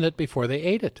ferment it before they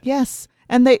ate it. Yes.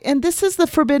 And this is the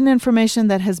forbidden information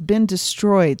that has been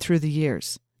destroyed through the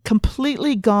years.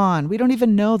 Completely gone. We don't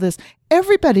even know this.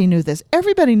 Everybody knew this.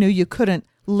 Everybody knew you couldn't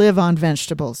live on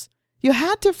vegetables. You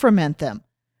had to ferment them.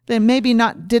 They maybe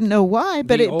didn't know why,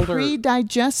 but it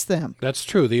pre-digests them. That's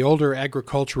true. The older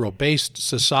agricultural-based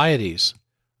societies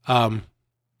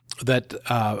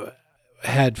that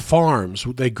had farms,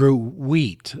 they grew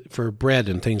wheat for bread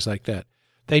and things like that.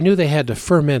 They knew they had to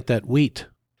ferment that wheat.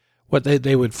 What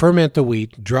they would ferment the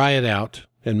wheat, dry it out,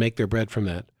 and make their bread from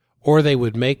that. Or they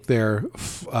would make their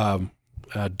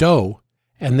dough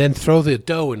and then throw the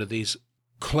dough into these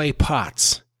clay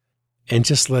pots and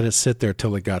just let it sit there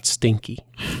till it got stinky.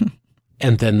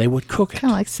 And then they would cook it.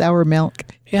 Kind of like sour milk.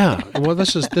 Yeah. Well,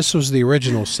 this was the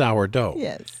original sourdough.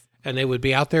 Yes. And they would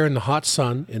be out there in the hot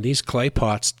sun in these clay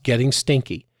pots getting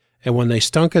stinky. And when they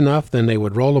stunk enough, then they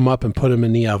would roll them up and put them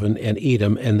in the oven and eat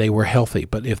them, and they were healthy.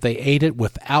 But if they ate it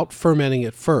without fermenting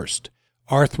it first,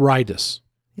 arthritis,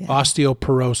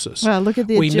 osteoporosis. Well, look at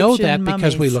the Egyptian mummies. We know that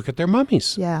because we look at their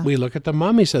mummies. Yeah. We look at the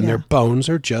mummies, and their bones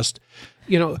are just,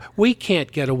 we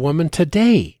can't get a woman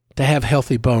today to have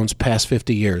healthy bones past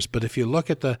 50 years. But if you look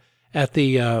at the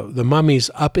mummies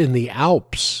up in the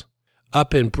Alps,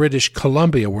 up in British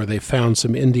Columbia, where they found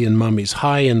some Indian mummies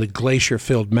high in the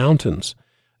glacier-filled mountains,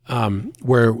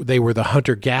 where they were the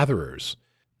hunter-gatherers,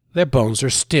 their bones are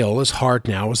still as hard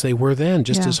now as they were then,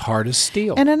 just as hard as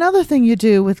steel. And another thing you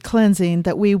do with cleansing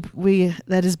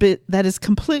that is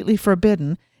completely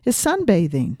forbidden is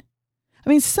sunbathing. I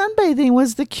mean, sunbathing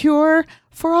was the cure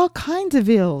for all kinds of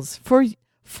ills.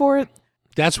 For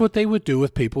that's what they would do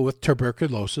with people with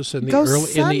tuberculosis in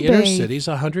the inner cities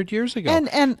 100 years ago.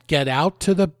 And get out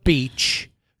to the beach,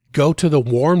 go to the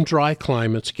warm, dry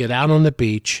climates, get out on the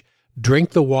beach,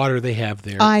 drink the water they have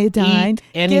there. Iodine. Eat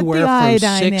anywhere from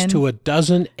 6 to a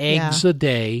dozen eggs a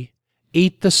day.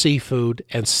 Eat the seafood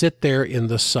and sit there in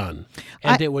the sun.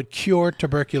 And it would cure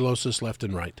tuberculosis left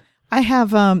and right. I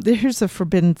have, here's a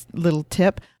forbidden little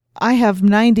tip. I have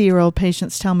 90-year-old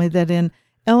patients tell me that in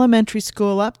elementary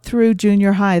school up through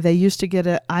junior high, they used to get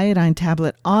an iodine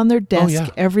tablet on their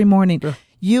desk every morning. Yeah.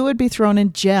 You would be thrown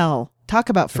in jail. Talk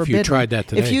about forbidden. If you tried that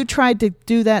today. If you tried to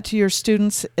do that to your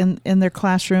students in their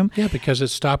classroom. Yeah, because it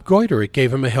stopped goiter. It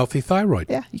gave them a healthy thyroid.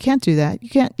 Yeah, you can't do that.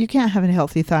 You can't have a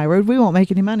healthy thyroid. We won't make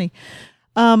any money.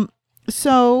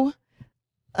 So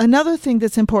another thing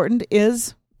that's important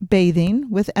is bathing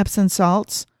with Epsom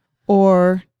salts,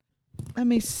 or let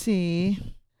me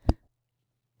see.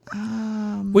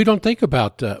 We don't think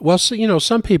about,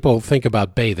 some people think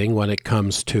about bathing when it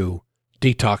comes to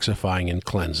detoxifying and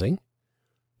cleansing.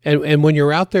 And when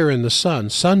you're out there in the sun,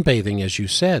 sunbathing, as you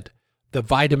said, the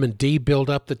vitamin D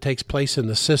buildup that takes place in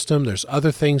the system, there's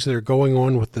other things that are going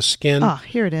on with the skin. Ah,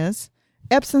 here it is.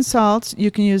 Epsom salts,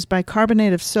 you can use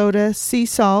bicarbonate of soda, sea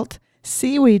salt,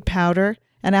 seaweed powder,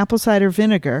 and apple cider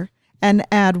vinegar, and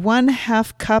add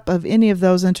 1/2 cup of any of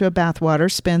those into a bath water.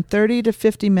 Spend 30 to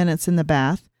 50 minutes in the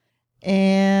bath.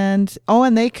 And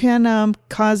they can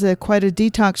cause quite a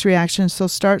detox reaction, so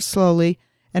start slowly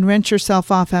and rinse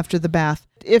yourself off after the bath.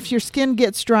 If your skin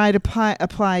gets dried,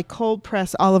 apply cold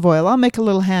press olive oil. I'll make a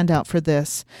little handout for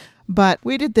this. But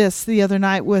we did this the other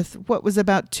night with what was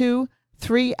about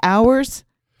 2-3 hours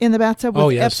in the bathtub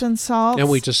with Epsom salts. And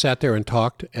we just sat there and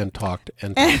talked and talked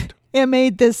and talked. It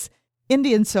made this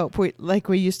Indian soap, like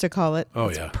we used to call it. Oh,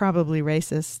 it's yeah. Probably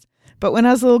racist. But when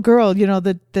I was a little girl,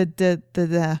 the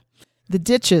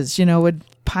ditches, would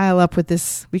pile up with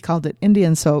this. We called it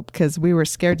Indian soap because we were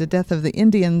scared to death of the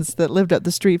Indians that lived up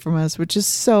the street from us, which is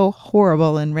so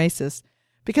horrible and racist.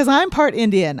 Because I'm part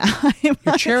Indian. You're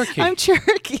Cherokee. I'm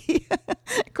Cherokee.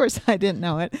 Of course, I didn't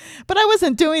know it. But I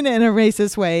wasn't doing it in a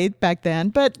racist way back then.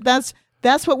 But that's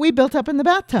what we built up in the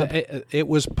bathtub. It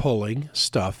was pulling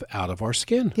stuff out of our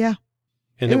skin. Yeah.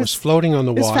 And it was floating on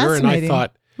the water. And I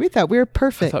thought... We thought we were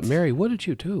perfect. I thought, Mary, what did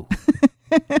you do?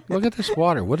 Look at this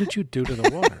water. What did you do to the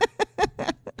water?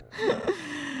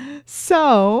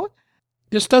 So...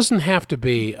 This doesn't have to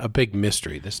be a big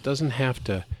mystery. It doesn't have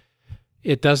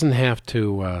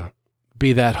to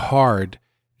be that hard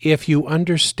if you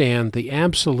understand the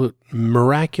absolute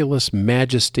miraculous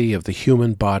majesty of the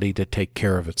human body to take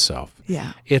care of itself.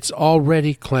 Yeah. It's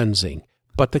already cleansing,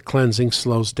 but the cleansing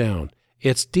slows down.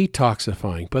 It's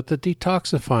detoxifying, but the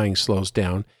detoxifying slows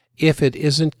down if it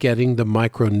isn't getting the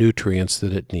micronutrients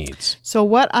that it needs. So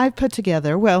what I've put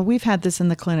together, we've had this in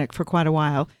the clinic for quite a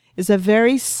while, is a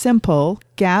very simple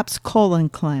GAPS colon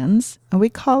cleanse, and we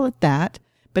call it that,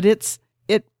 but it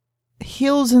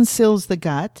heals and seals the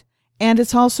gut, and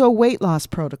it's also a weight loss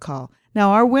protocol.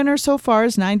 Now, our winner so far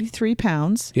is 93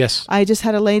 pounds. Yes. I just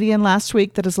had a lady in last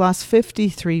week that has lost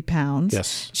 53 pounds.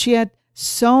 Yes. She had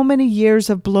so many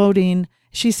years of bloating.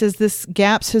 She says this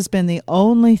GAPS has been the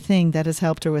only thing that has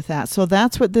helped her with that. So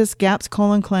that's what this GAPS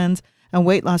colon cleanse and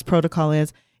weight loss protocol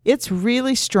is. It's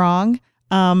really strong.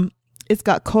 It's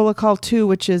got Colocol 2,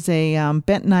 which is a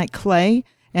bentonite clay,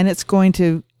 and it's going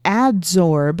to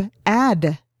adsorb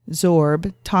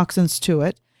toxins to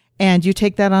it. And you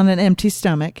take that on an empty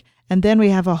stomach. And then we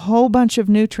have a whole bunch of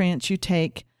nutrients you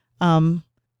take.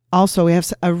 Also, we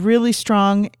have a really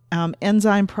strong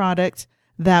enzyme product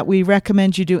that we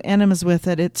recommend you do enemas with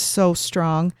it. It's so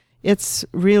strong. It's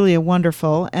really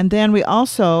wonderful. And then we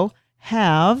also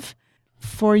have...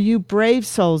 For you brave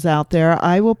souls out there,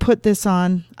 I will put this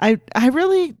on. I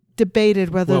really debated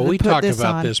whether to put this on. Well, we talked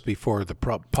about this before the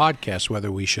podcast,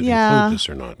 whether we should include this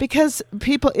or not. Because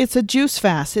it's a juice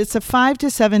fast. It's a 5 to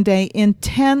 7 day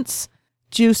intense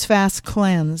juice fast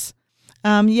cleanse.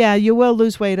 You will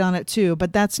lose weight on it too,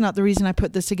 but that's not the reason I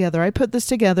put this together. I put this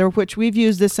together, which we've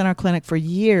used this in our clinic for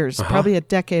years, probably a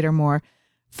decade or more,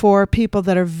 for people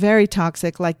that are very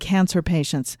toxic, like cancer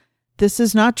patients. This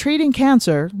is not treating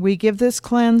cancer. We give this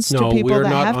cleanse to people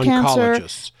that have cancer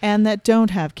and that don't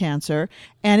have cancer.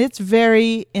 And it's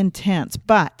very intense.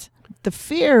 But the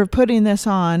fear of putting this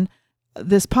on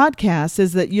this podcast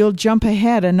is that you'll jump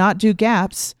ahead and not do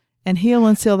GAPS and heal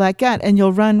and seal that gut, and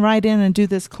you'll run right in and do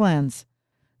this cleanse.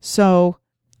 So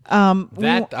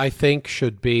that I think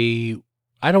should be,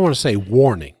 I don't want to say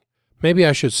warning. Maybe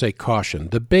I should say caution.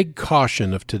 The big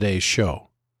caution of today's show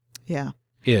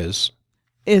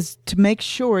is to make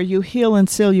sure you heal and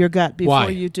seal your gut before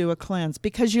you do a cleanse,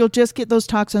 because you'll just get those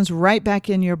toxins right back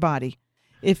in your body.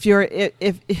 If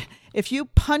you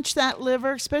punch that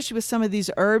liver, especially with some of these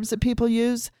herbs that people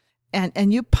use,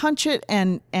 and you punch it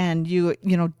and you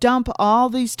dump all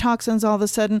these toxins all of a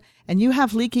sudden, and you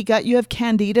have leaky gut, you have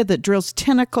candida that drills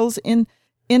tentacles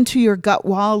into your gut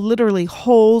wall, literally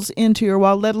holes into your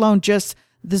wall, let alone just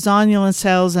the zonulin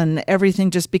cells and everything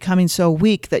just becoming so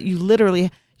weak that you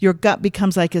literally... Your gut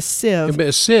becomes like a sieve.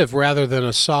 A sieve rather than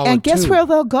a solid And guess tube. where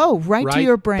they'll go? Right to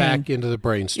your brain. Back into the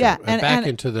brainstem. Yeah, and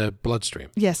into the bloodstream.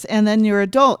 Yes, and then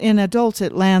in adults,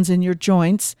 it lands in your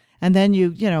joints, and then you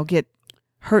get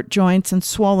hurt joints and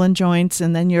swollen joints,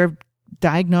 and then you're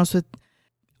diagnosed with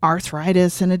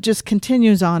arthritis, and it just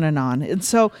continues on and on. And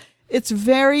so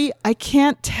I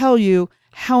can't tell you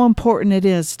how important it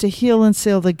is to heal and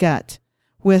seal the gut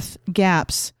with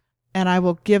GAPS, and I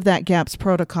will give that GAPS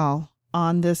protocol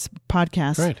on this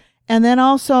podcast. Right. And then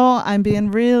also I'm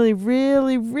being really,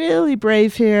 really, really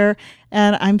brave here,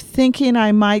 and I'm thinking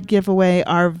I might give away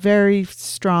our very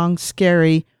strong,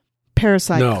 scary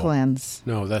parasite cleanse.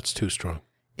 No, that's too strong.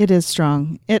 It is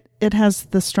strong. It has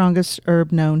the strongest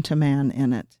herb known to man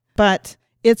in it. But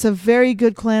it's a very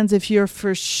good cleanse if you're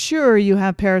for sure you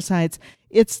have parasites.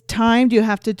 It's timed. You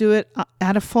have to do it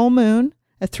at a full moon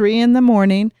at 3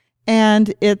 a.m,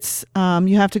 And it's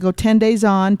you have to go 10 days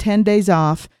on, 10 days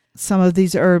off, some of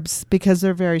these herbs, because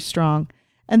they're very strong.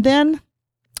 And then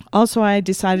also I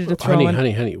decided to throw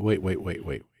Honey,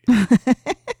 wait.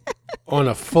 On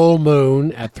a full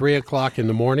moon at 3 o'clock in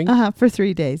the morning? For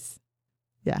 3 days.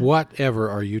 Yeah. Whatever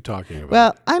are you talking about?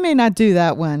 Well, I may not do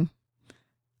that one.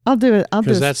 I'll do it.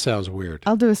 Because that sounds weird.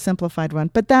 I'll do a simplified one.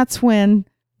 But that's when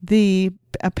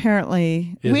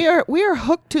apparently we are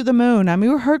hooked to the moon. I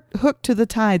mean, we're hooked to the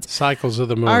tides. Cycles of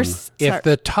the moon. If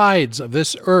the tides of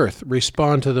this earth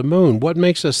respond to the moon, what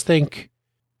makes us think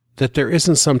that there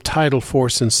isn't some tidal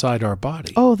force inside our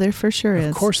body? Oh, there for sure is.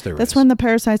 Of course there is. That's when the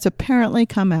parasites apparently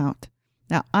come out.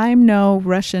 Now, I'm no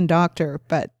Russian doctor,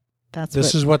 but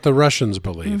this is what the Russians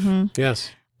believe. Mm-hmm.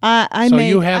 Yes.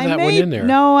 You have that one in there.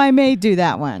 No, I may do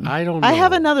that one. I don't know. I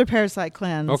have another parasite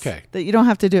cleanse. Okay. That you don't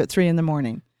have to do at 3 in the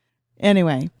morning.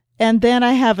 Anyway, and then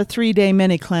I have a 3-day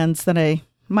mini cleanse that I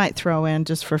might throw in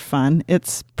just for fun.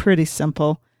 It's pretty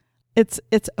simple. It's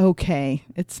okay.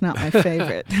 It's not my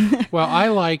favorite. Well, I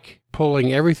like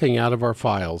pulling everything out of our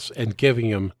files and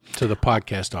giving them to the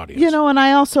podcast audience. And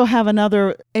I also have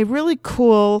a really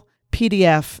cool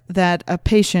PDF that a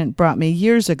patient brought me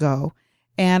years ago.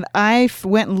 And I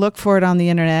went and looked for it on the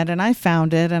internet, and I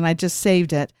found it, and I just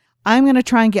saved it. I'm going to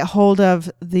try and get hold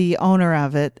of the owner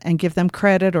of it and give them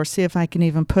credit, or see if I can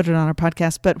even put it on our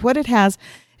podcast. But what it has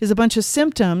is a bunch of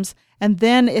symptoms, and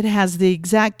then it has the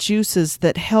exact juices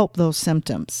that help those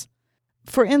symptoms.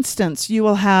 For instance, you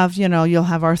will have, you'll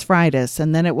have arthritis,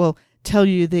 and then it will tell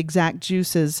you the exact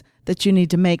juices that you need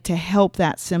to make to help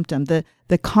that symptom, the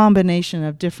combination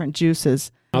of different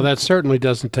juices. Now, that certainly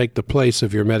doesn't take the place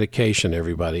of your medication,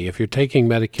 everybody. If you're taking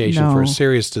medication for a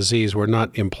serious disease, we're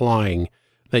not implying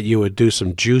that you would do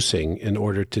some juicing in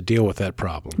order to deal with that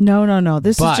problem. No.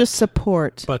 This is just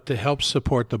support. But to help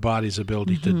support the body's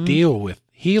ability to deal with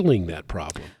healing that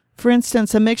problem. For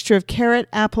instance, a mixture of carrot,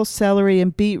 apple, celery,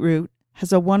 and beetroot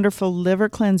has a wonderful liver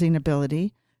cleansing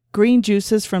ability. Green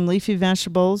juices from leafy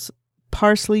vegetables,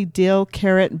 parsley, dill,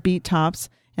 carrot, and beet tops,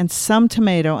 and some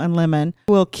tomato and lemon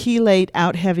will chelate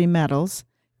out heavy metals.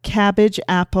 Cabbage,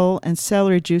 apple, and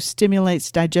celery juice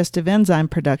stimulates digestive enzyme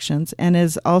productions and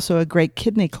is also a great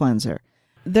kidney cleanser.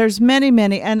 There's many,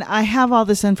 and I have all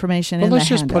this information in the handout. Well, let's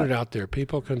just put it out there.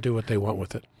 People can do what they want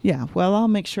with it. Yeah, well, I'll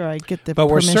make sure I get the permission. But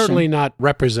we're certainly not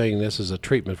representing this as a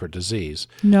treatment for disease.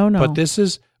 No.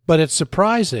 But it's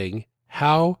surprising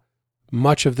how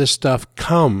much of this stuff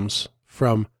comes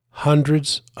from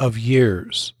hundreds of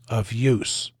years of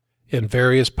use in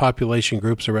various population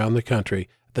groups around the country,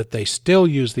 that they still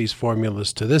use these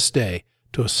formulas to this day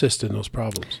to assist in those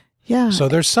problems. Yeah. So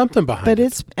there's something behind it. But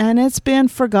it's been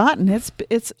forgotten.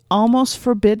 It's almost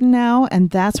forbidden now, and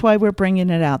that's why we're bringing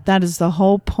it out. That is the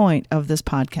whole point of this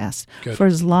podcast. Good. For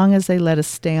as long as they let us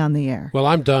stay on the air. Well,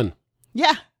 I'm done.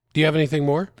 Yeah. Do you have anything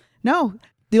more? No.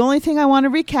 The only thing I want to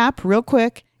recap real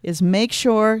quick is make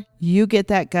sure you get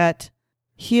that gut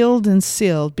healed and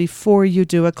sealed before you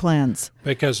do a cleanse.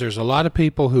 Because there's a lot of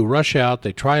people who rush out,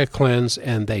 they try a cleanse,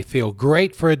 and they feel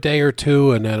great for a day or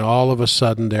two, and then all of a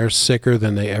sudden they're sicker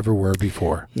than they ever were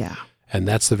before. Yeah. And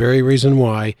that's the very reason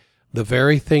why the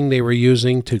very thing they were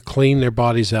using to clean their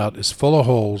bodies out is full of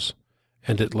holes,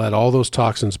 and it let all those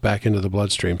toxins back into the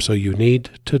bloodstream. So you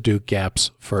need to do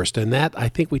GAPS first. And that, I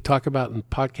think we talk about in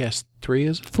podcast 3,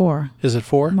 is it? 4. Is it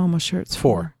 4? I'm almost sure it's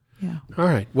 4. Yeah. All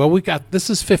right. Well,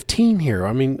 this is 15 here.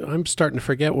 I mean, I'm starting to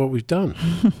forget what we've done.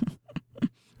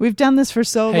 We've done this for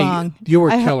so long. You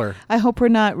were killer. I hope we're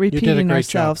not repeating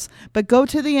ourselves. But go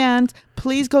to the end.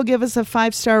 Please go give us a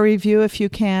 5-star review if you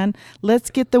can. Let's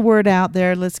get the word out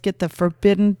there. Let's get the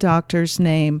Forbidden Doctor's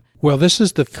name. Well, this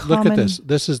is look at this.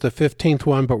 This is the 15th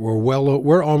one, but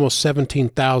we're almost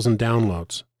 17,000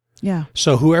 downloads. Yeah.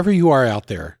 So whoever you are out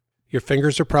there, your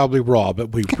fingers are probably raw,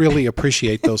 but we really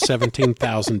appreciate those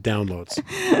 17,000 downloads.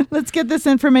 Let's get this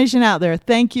information out there.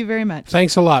 Thank you very much.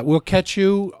 Thanks a lot. We'll catch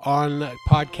you on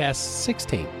podcast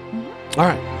 16. Mm-hmm. All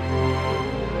right.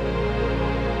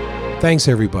 Thanks,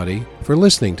 everybody, for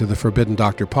listening to the Forbidden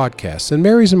Doctor podcast and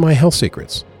Mary's and My Health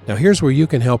Secrets. Now, here's where you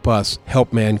can help us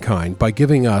help mankind by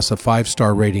giving us a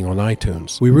 5-star rating on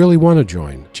iTunes. We really want to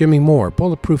join Jimmy Moore,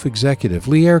 Bulletproof Executive,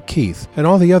 Leaire Keith, and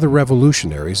all the other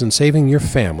revolutionaries in saving your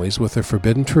families with the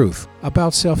forbidden truth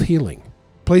about self-healing.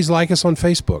 Please like us on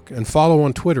Facebook and follow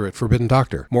on Twitter at Forbidden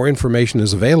Doctor. More information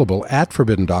is available at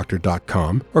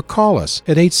ForbiddenDoctor.com or call us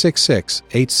at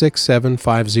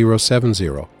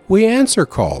 866-867-5070. We answer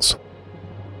calls.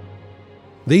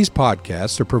 These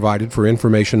podcasts are provided for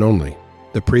information only.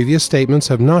 The previous statements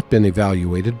have not been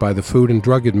evaluated by the Food and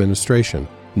Drug Administration.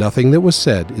 Nothing that was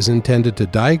said is intended to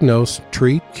diagnose,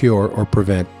 treat, cure, or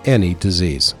prevent any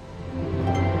disease.